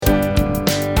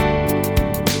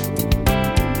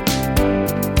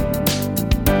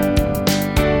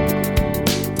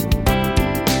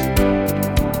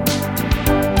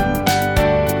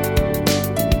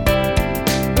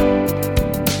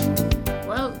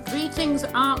Greetings,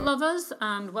 art lovers,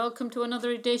 and welcome to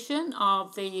another edition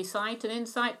of the Sight and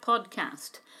Insight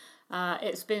podcast.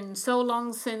 It's been so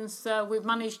long since we've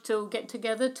managed to get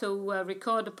together to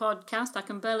record a podcast. I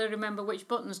can barely remember which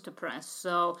buttons to press,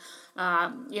 so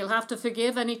you'll have to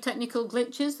forgive any technical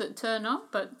glitches that turn up,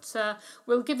 but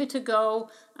we'll give it a go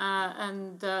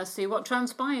and see what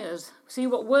transpires. See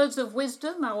what words of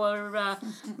wisdom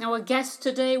our guest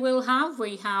today will have.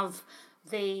 We have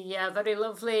the very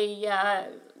lovely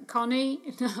Connie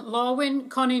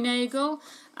Nagel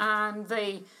and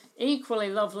the equally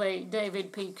lovely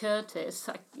David P. Curtis.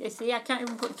 I can't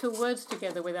even put two words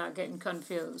together without getting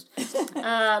confused.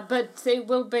 But it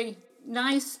will be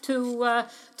nice to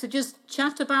just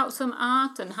chat about some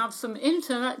art and have some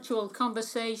intellectual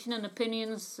conversation and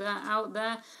opinions out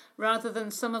there, rather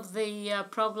than some of the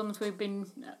problems we've been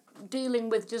dealing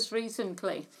with just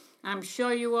recently. I'm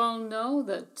sure you all know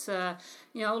that,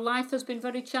 life has been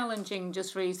very challenging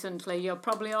just recently. You're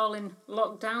probably all in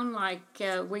lockdown like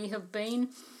we have been.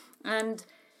 And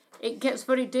it gets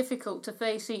very difficult to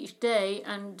face each day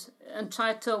and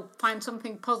try to find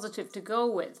something positive to go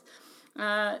with.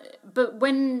 But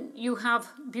when you have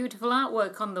beautiful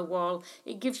artwork on the wall,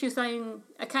 it gives you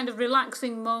a kind of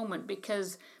relaxing moment,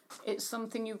 because it's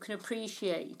something you can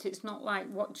appreciate. It's not like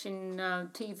watching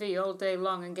TV all day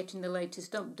long and getting the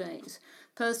latest updates.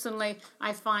 Personally,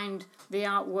 I find the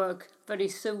artwork very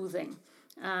soothing.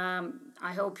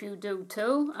 I hope you do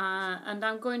too. And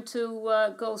I'm going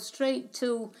to go straight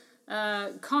to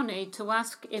Connie to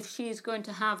ask if she's going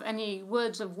to have any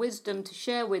words of wisdom to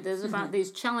share with us about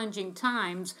these challenging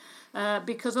times,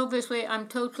 because obviously I'm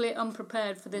totally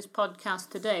unprepared for this podcast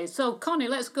today. So Connie,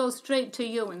 let's go straight to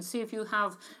you and see if you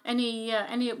have any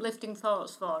uplifting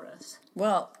thoughts for us.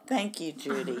 Well, thank you,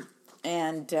 Judy.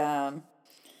 And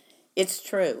it's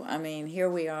true. I mean, here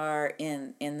we are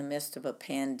in the midst of a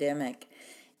pandemic,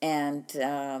 and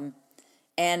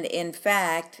in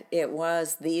fact, it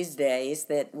was these days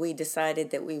that we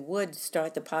decided that we would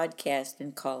start the podcast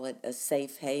and call it a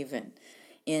safe haven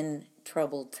in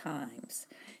troubled times.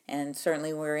 And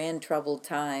certainly we're in troubled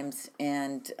times.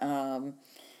 And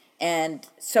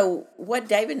so what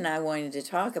David and I wanted to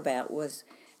talk about was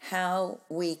how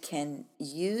we can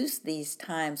use these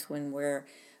times when we're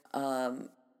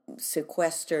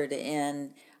sequestered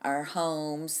in our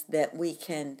homes, that we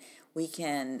can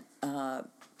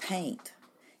paint.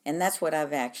 And that's what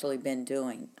I've actually been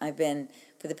doing.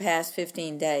 For the past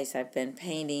 15 days, I've been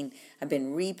painting. I've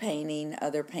been repainting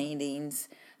other paintings.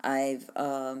 I've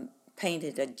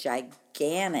painted a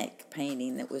gigantic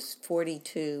painting that was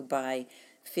 42 by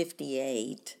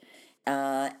 58.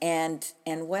 And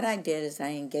what I did is I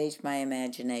engaged my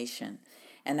imagination.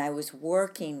 And I was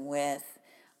working with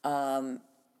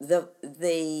the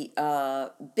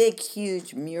big,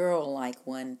 huge mural-like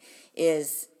one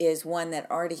is one that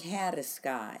already had a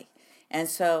sky. And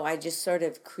so I just sort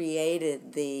of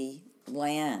created the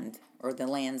land or the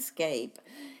landscape.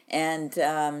 And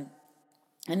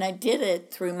I did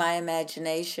it through my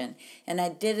imagination. And I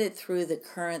did it through the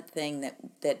current thing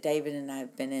that David and I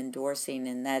have been endorsing,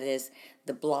 and that is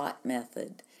the blot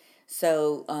method.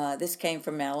 So this came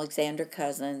from Alexander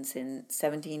Cozens in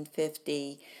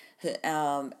 1750.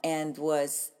 And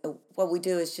was what we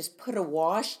do is just put a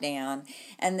wash down,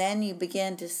 and then you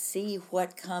begin to see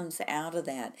what comes out of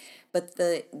that. But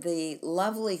the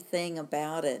lovely thing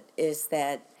about it is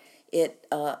that it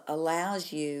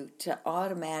allows you to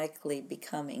automatically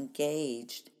become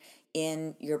engaged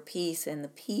in your piece, and the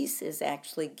piece is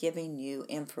actually giving you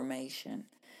information,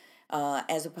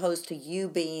 as opposed to you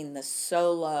being the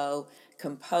solo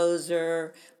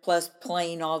composer, plus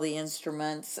playing all the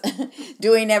instruments,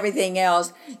 doing everything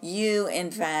else. You, in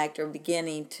fact, are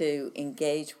beginning to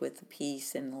engage with the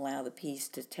piece and allow the piece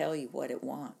to tell you what it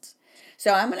wants.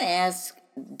 So I'm going to ask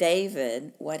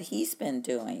David what he's been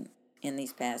doing in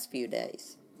these past few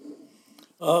days.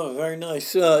 Oh, very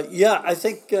nice. I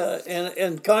think,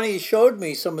 and Connie showed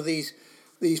me some of these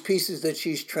pieces that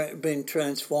she's been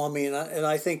transforming, and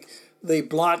I think the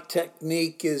blot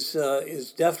technique is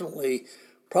definitely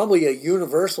probably a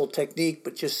universal technique,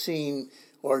 but just seen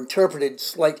or interpreted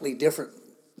slightly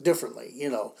differently.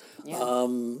 Yeah.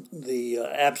 The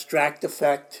abstract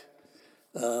effect,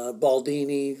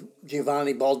 Giovanni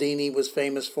Boldini was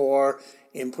famous for,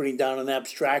 in putting down an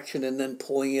abstraction and then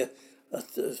pulling a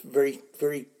very,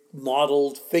 very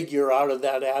modeled figure out of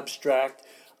that abstract.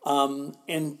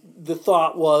 And the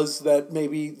thought was that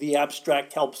maybe the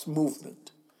abstract helps movement,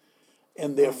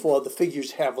 and therefore the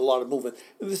figures have a lot of movement.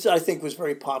 This, I think, was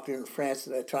very popular in France,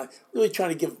 that really trying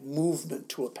to give movement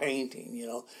to a painting,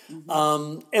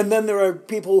 Mm-hmm. And then there are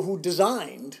people who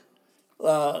designed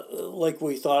like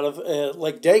we thought of,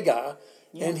 like Degas.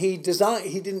 Yeah. And he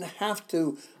didn't have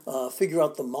to figure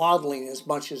out the modeling as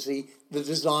much as the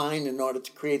design in order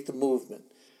to create the movement.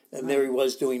 And there he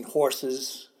was doing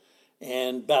horses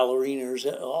and ballerinas,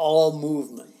 all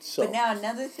movement. So. But now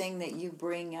another thing that you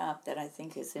bring up that I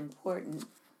think is important,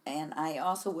 and I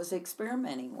also was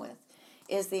experimenting with,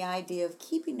 is the idea of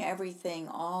keeping everything,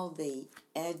 all the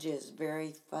edges,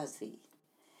 very fuzzy.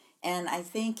 And I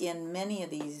think in many of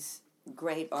these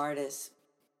great artists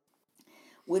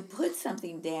would put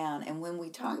something down, and when we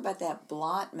talk about that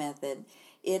blot method,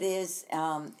 it is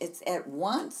it's at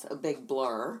once a big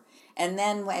blur, and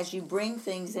then as you bring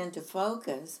things into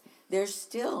focus, there's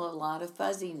still a lot of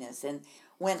fuzziness. And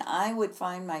when I would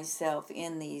find myself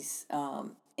in these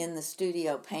in the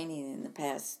studio painting in the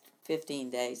past 15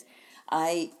 days,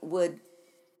 I would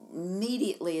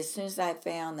immediately, as soon as I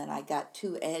found that I got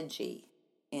too edgy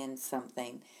in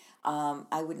something,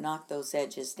 I would knock those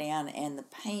edges down, and the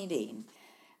painting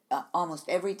almost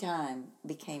every time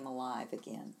became alive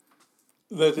again.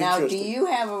 That's now, do interesting. you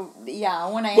have a... Yeah, I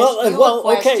want to ask you a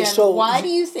question. Okay, so why do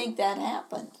you think that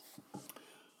happened?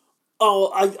 Oh,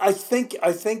 I think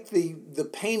the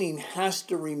painting has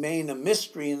to remain a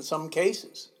mystery in some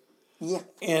cases. Yeah.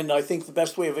 And I think the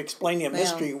best way of explaining a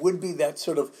mystery would be that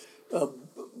sort of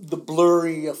the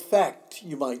blurry effect,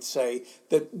 you might say,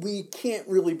 that we can't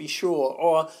really be sure,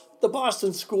 or the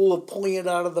Boston School of pulling it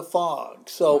out of the fog.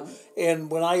 So,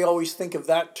 and when I always think of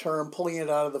that term, pulling it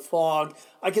out of the fog,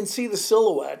 I can see the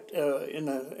silhouette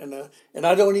and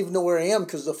I don't even know where I am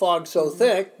because the fog's so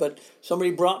thick, but somebody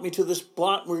brought me to this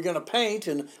blot and we're going to paint,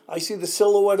 and I see the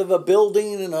silhouette of a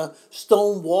building and a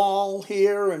stone wall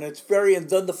here, and and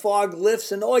then the fog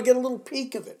lifts, and I get a little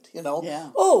peek of it, Yeah.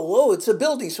 Oh, it's a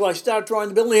building. So I start drawing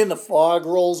the building, and the fog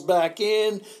rolls back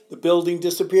in, the building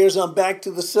disappears, I'm back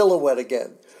to the silhouette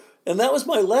again. And that was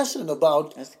my lesson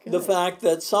about the fact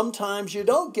that sometimes you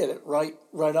don't get it right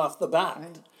off the bat.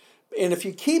 Right. And if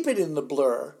you keep it in the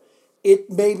blur, it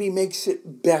maybe makes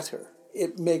it better.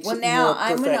 It makes it more perfect. Well, now,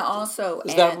 I'm going to also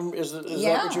add... Is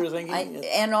that what you were thinking?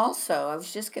 And also, I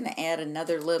was just going to add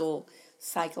another little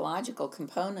psychological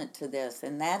component to this,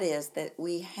 and that is that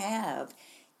we have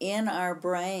in our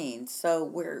brains, so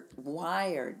we're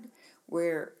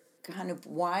kind of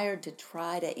wired to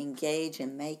try to engage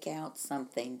and make out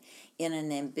something in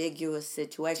an ambiguous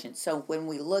situation. So when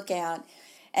we look out,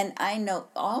 and I know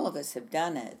all of us have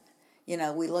done it,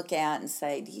 we look out and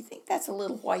say, do you think that's a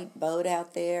little white boat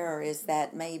out there, or is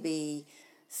that maybe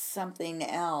something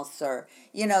else? Or,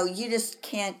 you just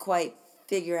can't quite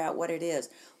figure out what it is.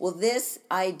 Well, this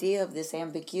idea of this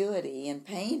ambiguity in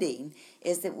painting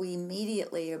is that we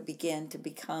immediately begin to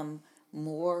become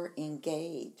more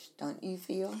engaged, don't you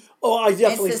feel? Oh, I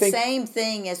definitely think... It's the same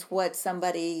thing as what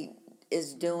somebody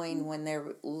is doing when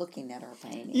they're looking at our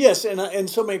painting. Yes, and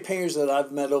so many painters that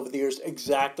I've met over the years,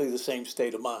 exactly the same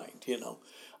state of mind,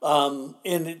 And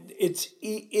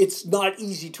it's not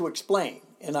easy to explain,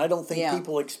 and I don't think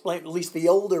people explain, at least the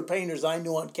older painters I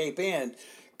knew on Cape Ann,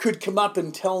 could come up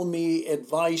and tell me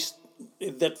advice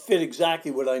that fit exactly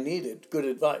what I needed, good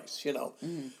advice,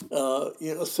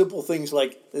 simple things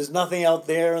like, there's nothing out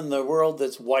there in the world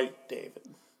that's white, David.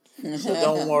 So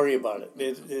don't worry about it.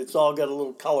 It's all got a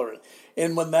little color in it.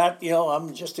 And when that,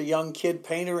 I'm just a young kid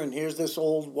painter, and here's this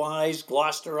old, wise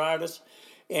Gloucester artist,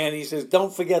 and he says,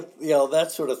 don't forget,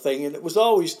 that sort of thing. And it was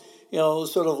always,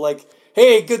 sort of like,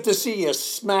 hey, good to see you,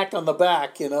 smack on the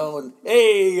back, and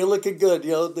hey, you're looking good,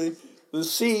 the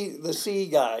sea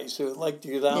guys who like to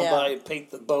go down by and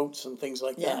paint the boats and things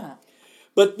like that.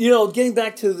 But getting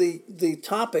back to the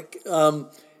topic,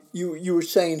 you were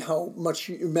saying how much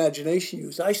imagination you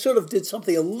use. I sort of did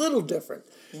something a little different,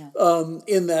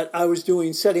 in that I was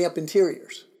setting up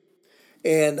interiors,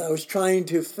 and I was trying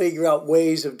to figure out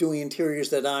ways of doing interiors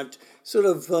that aren't sort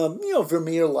of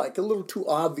Vermeer-like, a little too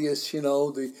obvious,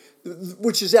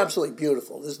 which is absolutely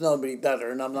beautiful. There's nobody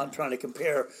better, and I'm not trying to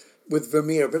compare with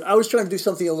Vermeer, but I was trying to do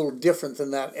something a little different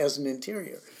than that as an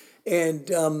interior. And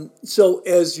so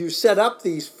as you set up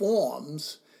these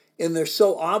forms, and they're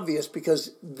so obvious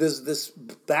because there's this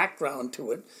background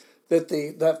to it,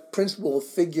 that principle of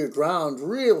figure ground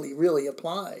really, really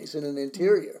applies in an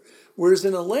interior. Whereas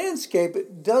in a landscape,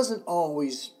 it doesn't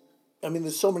always,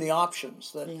 there's so many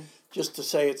options that just to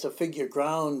say it's a figure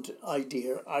ground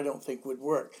idea, I don't think would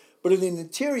work. But in an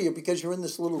interior, because you're in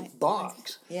this little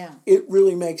box, it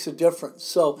really makes a difference.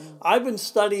 So I've been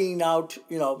studying out,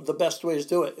 the best ways to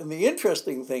do it. And the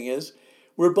interesting thing is,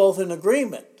 we're both in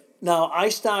agreement. Now, I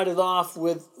started off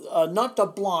with not a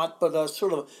blot, but a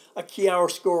sort of a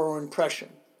chiaroscuro impression.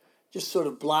 Just sort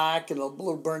of black and a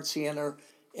little burnt sienna.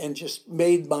 and just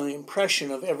made my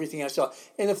impression of everything I saw.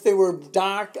 And if they were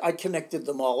dark, I connected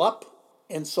them all up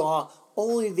and saw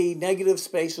only the negative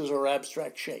spaces or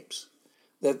abstract shapes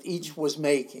that each was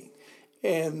making.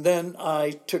 And then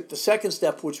I took the second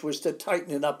step, which was to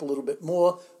tighten it up a little bit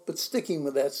more, but sticking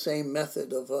with that same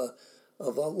method of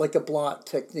like a blot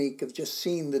technique of just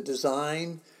seeing the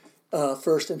design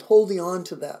first and holding on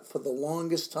to that for the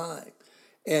longest time.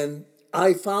 And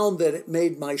I found that it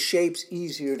made my shapes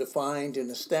easier to find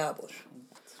and establish.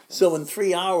 So in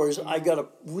 3 hours, I got a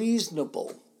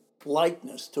reasonable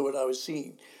likeness to what I was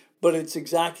seeing. But it's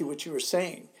exactly what you were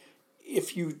saying.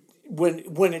 If you,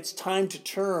 when it's time to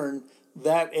turn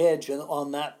that edge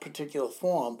on that particular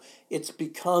form, it's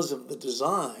because of the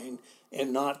design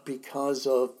and not because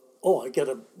of, I got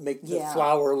to make the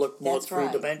flower look more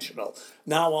three-dimensional.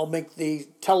 Now I'll make the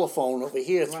telephone over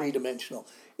here three-dimensional.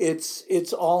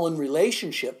 It's all in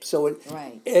relationship. So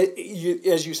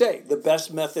as you say, the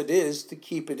best method is to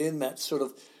keep it in that sort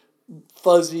of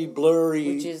fuzzy,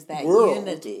 blurry which is that world,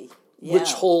 unity,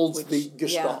 which holds the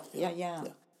gestalt.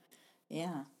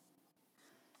 Yeah.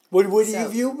 What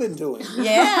have you been doing?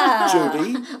 Yeah,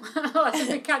 Judy. I've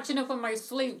been catching up on my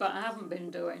sleep, but I haven't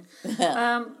been doing.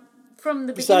 From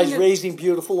the Besides raising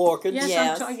beautiful orchids.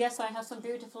 Yes, I have some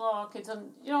beautiful orchids,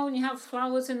 and when you have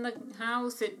flowers in the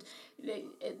house,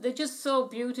 they're just so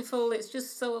beautiful. It's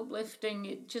just so uplifting.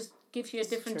 It just gives you a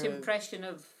different impression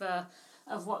of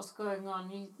what's going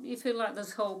on. You feel like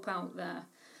there's hope out there.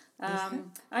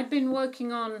 I'd been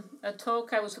working on a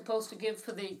talk I was supposed to give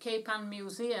for the Cape Ann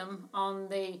Museum on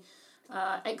the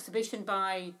exhibition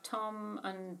by Tom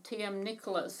and T.M.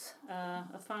 Nicholas,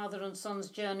 A Father and Son's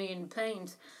Journey in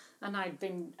Paint. And I'd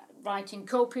been writing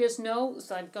copious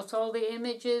notes. I'd got all the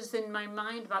images in my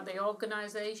mind about the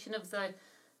organisation of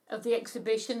the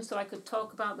exhibition, so I could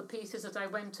talk about the pieces as I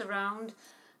went around.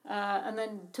 And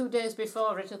then 2 days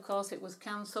before it, of course, it was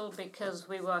cancelled because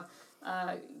we were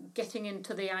getting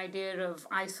into the idea of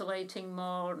isolating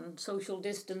more and social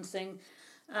distancing.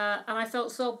 And I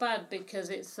felt so bad because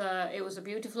it was a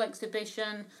beautiful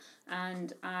exhibition,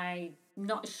 and I'm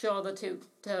not sure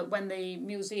that when the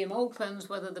museum opens,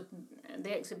 whether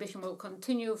the exhibition will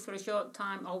continue for a short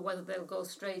time or whether they'll go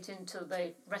straight into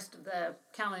the rest of their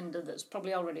calendar that's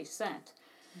probably already set.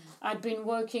 I'd been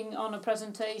working on a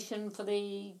presentation for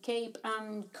the Cape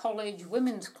Ann College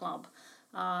Women's Club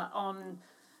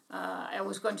I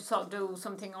was going to do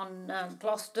something on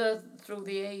Gloucester through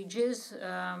the ages,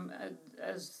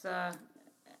 as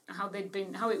how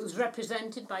it was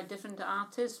represented by different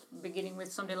artists, beginning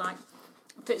with somebody like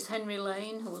Fitzhenry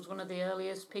Lane, who was one of the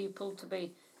earliest people to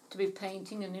be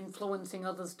painting and influencing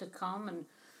others to come, and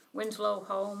Winslow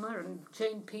Homer and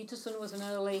Jane Peterson was an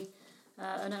early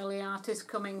artist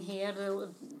coming here.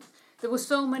 There were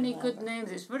so many good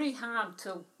names. It's very hard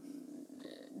to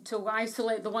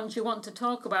isolate the ones you want to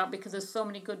talk about because there's so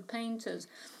many good painters.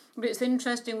 But it's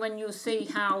interesting when you see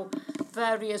how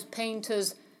various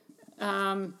painters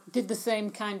did the same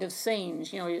kind of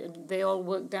scenes. They all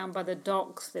worked down by the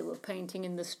docks. They were painting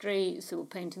in the streets. They were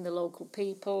painting the local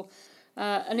people.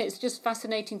 And it's just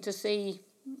fascinating to see,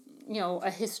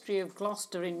 a history of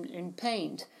Gloucester in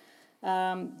paint.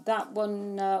 That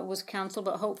one was cancelled,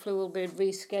 but hopefully will be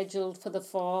rescheduled for the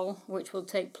fall, which will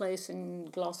take place in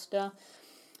Gloucester.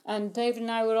 And David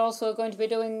and I were also going to be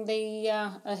doing the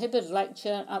a Hibbard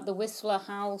lecture at the Whistler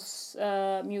House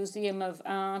Museum of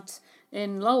Art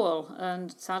in Lowell,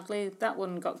 and sadly that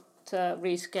one got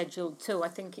rescheduled too. I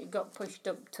think it got pushed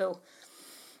up till,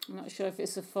 I'm not sure if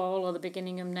it's the fall or the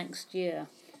beginning of next year.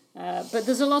 But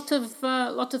there's a lot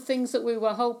of things that we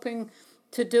were hoping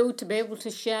to do to be able to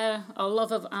share our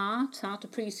love of art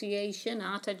appreciation,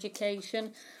 art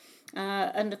education.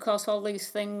 And of course, all these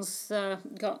things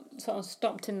got sort of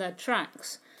stopped in their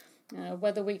tracks.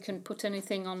 Whether we can put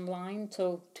anything online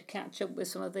to catch up with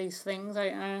some of these things,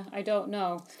 I don't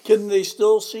know. Can they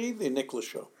still see the Nicholas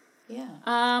show? Yeah.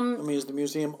 Is the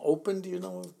museum open? Do you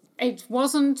know? It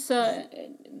wasn't.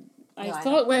 I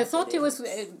thought it was.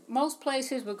 Most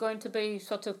places were going to be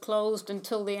sort of closed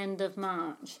until the end of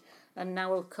March. And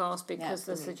now, of course, because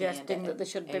they're suggesting that there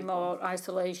should be more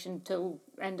isolation till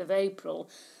end of April,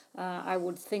 I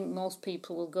would think most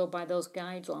people will go by those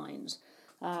guidelines.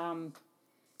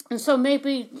 And so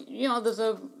maybe,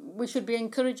 we should be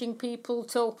encouraging people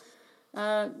to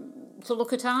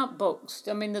look at art books.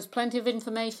 There's plenty of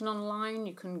information online.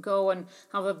 You can go and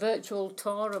have a virtual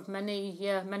tour of many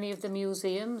of the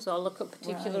museums or look at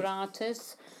particular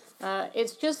artists.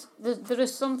 It's just, there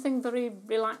is something very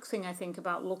relaxing, I think,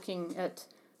 about looking at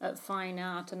fine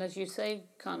art. And as you say,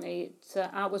 Connie,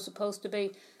 art was supposed to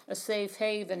be a safe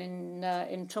haven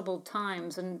in troubled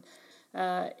times. And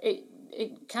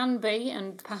it can be,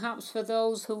 and perhaps for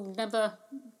those who never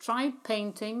tried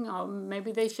painting, or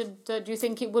maybe they should. Do you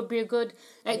think it would be a good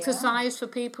exercise for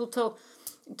people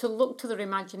to look to their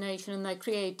imagination and their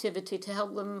creativity to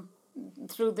help them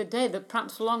through the day? That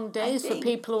perhaps long days for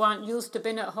people who aren't used to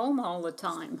being at home all the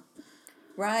time.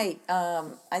 Right.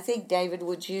 I think, David,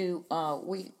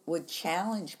 we would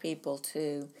challenge people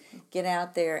to get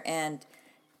out there and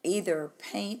either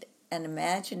paint an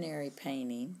imaginary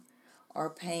painting or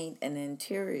paint an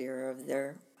interior of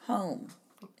their home,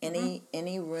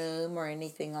 any room or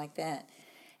anything like that.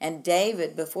 And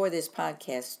David, before this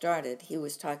podcast started, he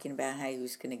was talking about how he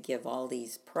was going to give all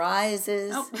these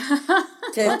prizes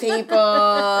to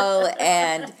people,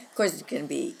 and of course it's going to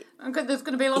be... There's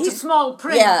going to be lots of small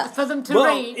print for them to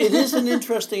read. It is an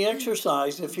interesting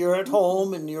exercise if you're at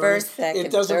home and you're... First, second,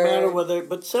 it doesn't third. matter whether...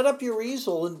 But set up your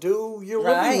easel and do your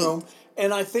living room.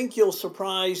 And I think you'll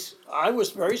surprise... I was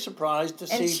very surprised to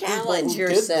see people who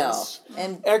did this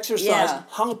and exercise,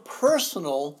 how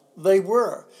personal they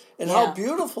were and how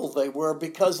beautiful they were,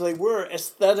 because they were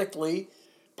aesthetically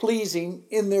pleasing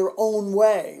in their own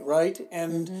way, right?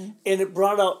 And and it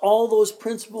brought out all those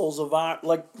principles of art,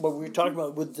 like what we were talking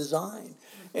about with design.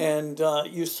 And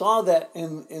you saw that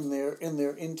in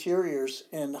their interiors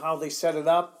and how they set it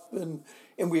up, and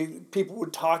people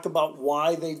would talk about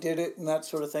why they did it and that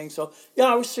sort of thing. So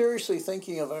I was seriously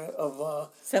thinking of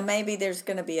so maybe there's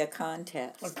going to be a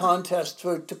contest. A contest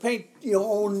to paint your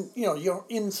own, your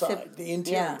inside, the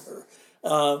interior.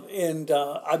 I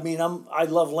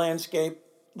love landscape.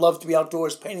 Love to be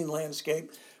outdoors painting landscape,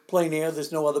 plein air.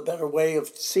 There's no other better way of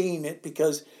seeing it,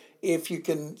 because if you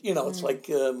can, it's like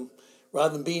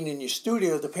rather than being in your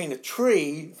studio to paint a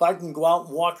tree, if I can go out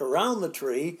and walk around the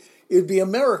tree, it'd be a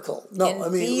miracle.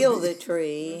 Feel the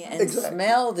tree and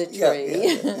smell the tree.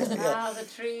 The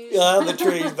trees. The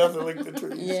trees, nothing like the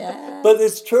trees. Yeah. But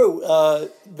it's true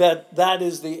that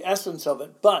is the essence of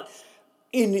it. But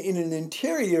in an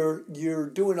interior, you're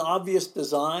doing obvious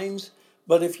designs.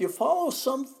 But if you follow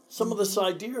some of this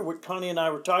idea, what Connie and I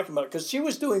were talking about, because she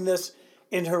was doing this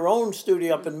in her own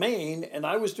studio up in Maine, and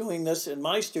I was doing this in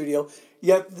my studio,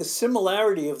 yet the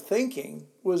similarity of thinking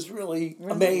was really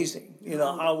amazing.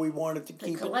 How we wanted to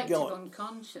keep it going. The collective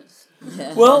unconscious.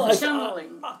 Well,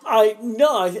 I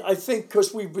think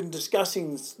because we've been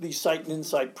discussing these Sight and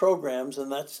Insight programs,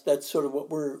 and that's sort of what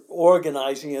we're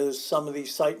organizing is some of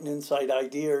these Sight and Insight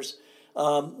ideas.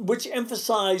 Which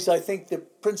emphasized, I think the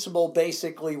principle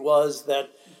basically was that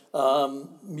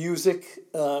music,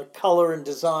 color, and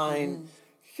design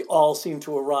all seem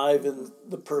to arrive in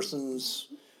the person's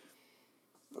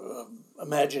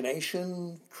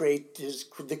imagination,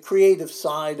 the creative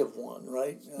side of one,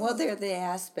 right? Well, they're the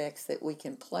aspects that we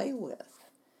can play with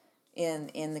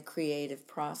in the creative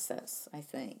process, I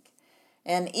think.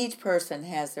 And each person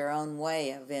has their own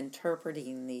way of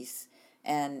interpreting these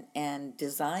and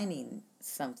designing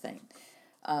something.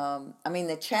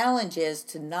 The challenge is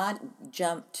to not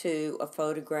jump to a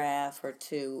photograph or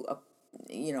to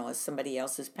somebody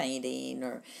else's painting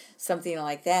or something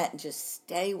like that, and just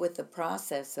stay with the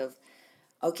process of,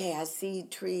 okay, I see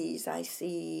trees, I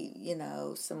see,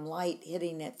 some light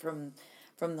hitting it from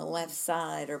the left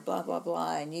side or blah, blah,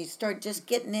 blah, and you start just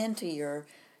getting into your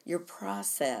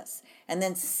process, and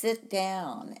then sit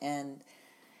down and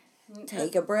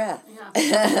take a breath.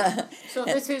 Yeah. So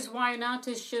this is why an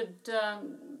artist should,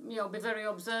 be very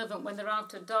observant when they're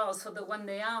out of doors, so that when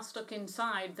they are stuck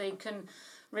inside, they can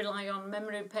rely on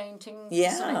memory painting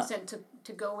to some extent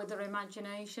to go with their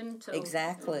imagination to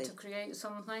create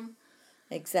something.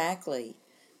 Exactly.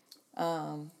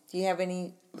 Do you have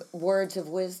any words of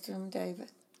wisdom,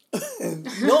 David?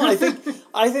 No, I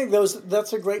think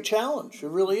that's a great challenge. It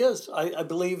really is. I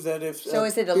believe that if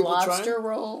is it a lobster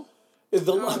roll?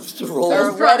 The lobster roll.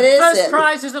 First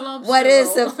prize is a lobster roll. What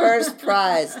is the first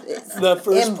prize? The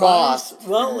first embossed. prize?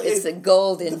 Well, it's a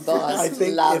gold embossed I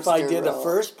think lobster if I did roll. a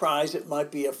first prize, it might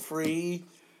be a free.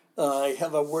 I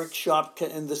have a workshop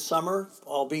in the summer,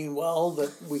 all being well,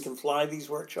 that we can fly these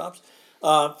workshops.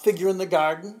 Figure in the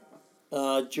garden.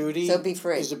 Judy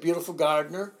is a beautiful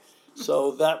gardener.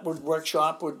 So that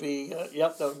workshop would be,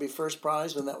 that would be first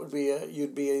prize, and that would be,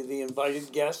 you'd be the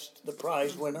invited guest, the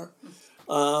prize winner.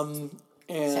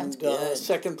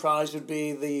 Second prize would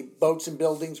be the Boats and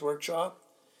Buildings workshop,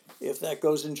 if that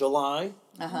goes in July.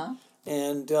 Uh-huh.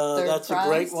 And that's prize? A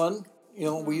great one.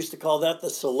 We used to call that the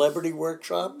celebrity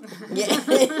workshop.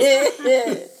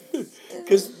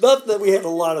 Because not that we had a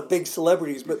lot of big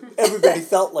celebrities, but everybody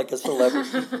felt like a celebrity.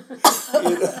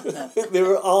 They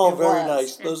were all very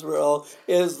nice. Those were all.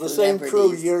 It was the same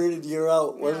crew year in, year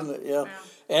out, wasn't it? Yeah.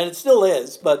 And it still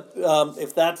is. But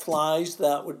if that flies,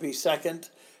 that would be second.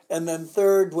 And then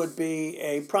third would be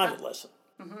a private lesson.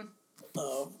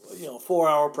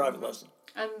 4-hour private lesson.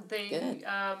 And the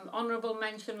honourable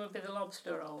mention would be the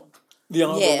lobster roll. The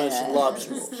honourable mention,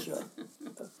 lobster rolls, yeah.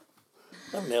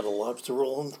 I haven't had a lobster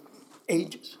roll in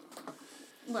ages.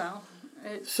 Well,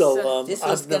 it's... this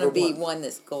is going to be one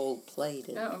that's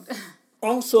gold-plated. Oh.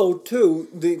 Also, too,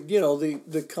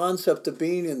 the concept of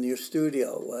being in your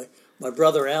studio. My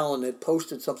brother Alan had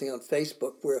posted something on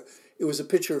Facebook where it was a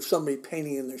picture of somebody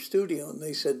painting in their studio, and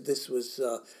they said this was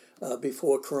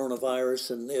before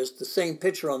coronavirus, and there's the same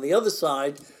picture on the other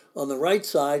side, on the right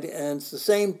side, and it's the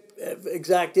same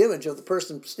exact image of the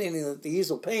person standing at the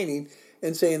easel painting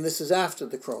and saying this is after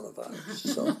the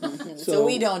coronavirus. So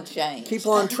we don't change. Keep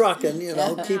on trucking,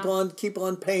 keep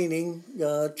on painting,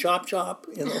 chop,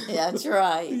 That's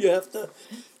right. You have to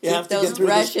Keep those get through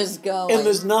brushes going. And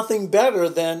there's nothing better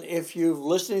than if you're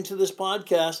listening to this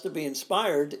podcast to be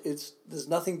inspired. There's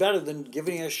nothing better than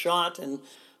giving it a shot. And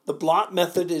the blot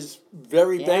method is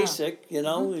very basic.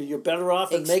 You're better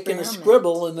off in making a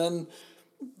scribble and then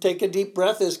take a deep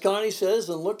breath, as Connie says,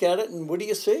 and look at it. And what do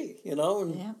you see? And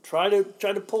try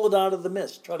to pull it out of the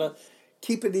mist. Try to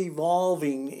keep it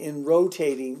evolving and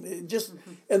rotating.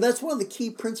 And that's one of the key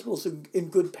principles in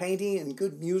good painting and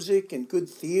good music and good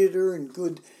theater and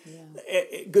good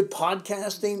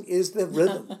podcasting is the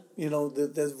rhythm.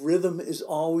 The rhythm is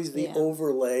always the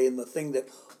overlay and the thing that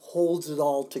holds it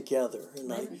all together.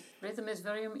 And rhythm is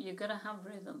you got to have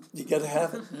rhythm. You got to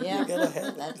have it. Yeah, you got to have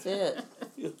it. That's it.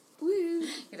 Woo.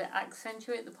 You got to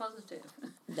accentuate the positive.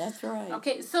 That's right.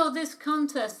 Okay, so this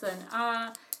contest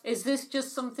then, is this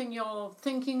just something you're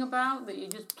thinking about that you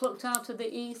just plucked out of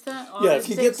the ether? Or if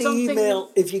you get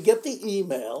the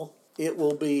email, it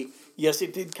will be, yes,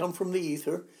 it did come from the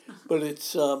ether, but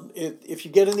it's if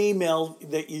you get an email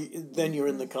then you're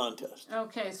in the contest.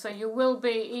 Okay, so you will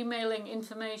be emailing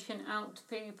information out to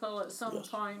people at some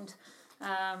point.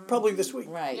 Probably this week.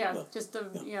 Right. Yeah, just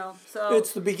so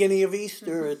it's the beginning of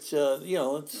Easter. It's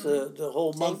the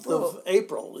whole month of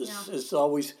April is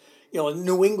always. In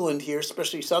New England here,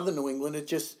 especially southern New England, it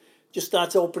just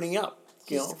starts opening up.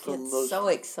 From those. So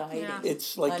exciting. Yeah.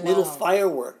 It's like little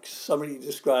fireworks. Somebody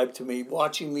described to me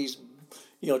watching these,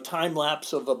 time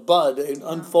lapse of a bud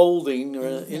unfolding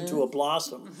into a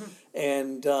blossom,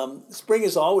 and spring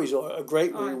is always a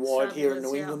great reward here in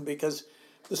New England because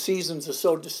the seasons are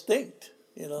so distinct.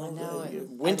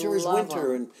 Winter is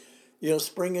winter and.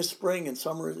 Spring is spring, and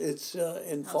summer it's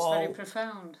in fall. That's very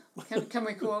profound. Can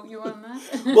we quote you on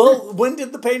that? Well, when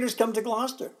did the painters come to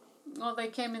Gloucester? Well, they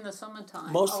came in the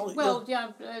summertime. Mostly.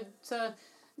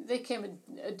 They came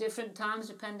at different times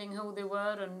depending who they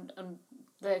were and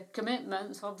their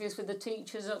commitments. Obviously, the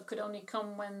teachers could only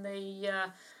come when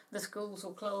the schools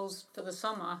were closed for the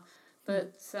summer.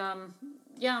 But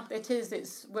it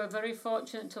is. We're very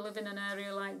fortunate to live in an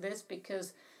area like this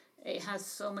because. It has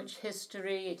so much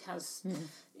history. It has,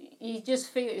 you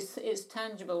just feel it's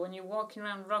tangible when you're walking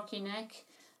around Rocky Neck.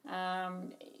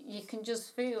 You can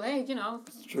just feel, hey,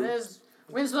 there's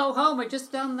Winslow Homer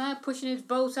just down there pushing his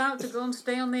boat out to go and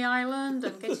stay on the island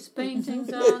and get his painting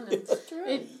done. And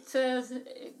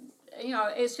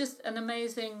it's just an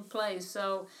amazing place.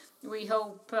 So we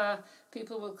hope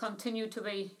people will continue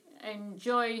to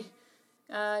enjoy.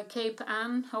 Cape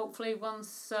Ann, hopefully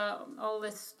once all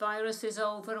this virus is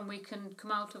over and we can come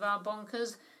out of our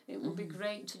bunkers, it will be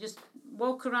great to just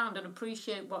walk around and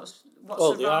appreciate what's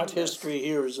the art history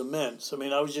here is immense. I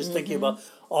mean, I was just thinking about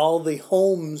all the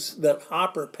homes that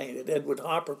Edward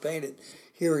Hopper painted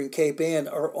here in Cape Ann.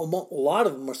 A lot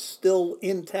of them are still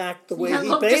intact the way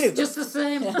he painted them. Just the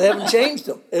same. They haven't changed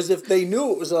them, as if they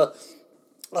knew it was a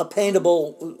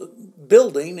paintable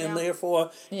building, and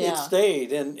therefore it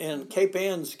stayed. And Cape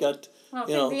Ann's got. Well, I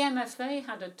think the MFA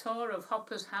had a tour of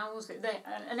Hopper's houses,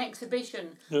 an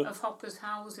exhibition of Hopper's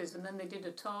houses, and then they did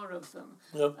a tour of them.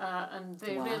 Yep. And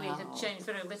they really had changed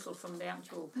very little from the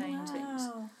actual paintings.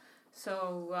 Wow.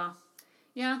 So,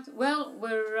 well,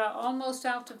 we're almost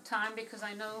out of time because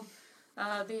I know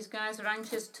these guys are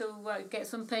anxious to get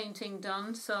some painting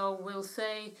done. So we'll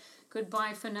say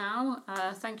goodbye for now.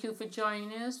 Thank you for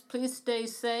joining us. Please stay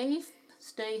safe,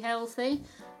 stay healthy,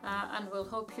 and we'll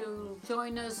hope you'll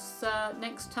join us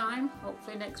next time,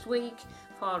 hopefully next week,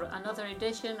 for another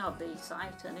edition of the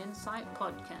Sight and Insight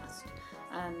podcast.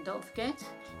 And don't forget,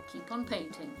 keep on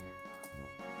painting.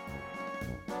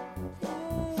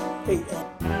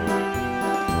 Hey.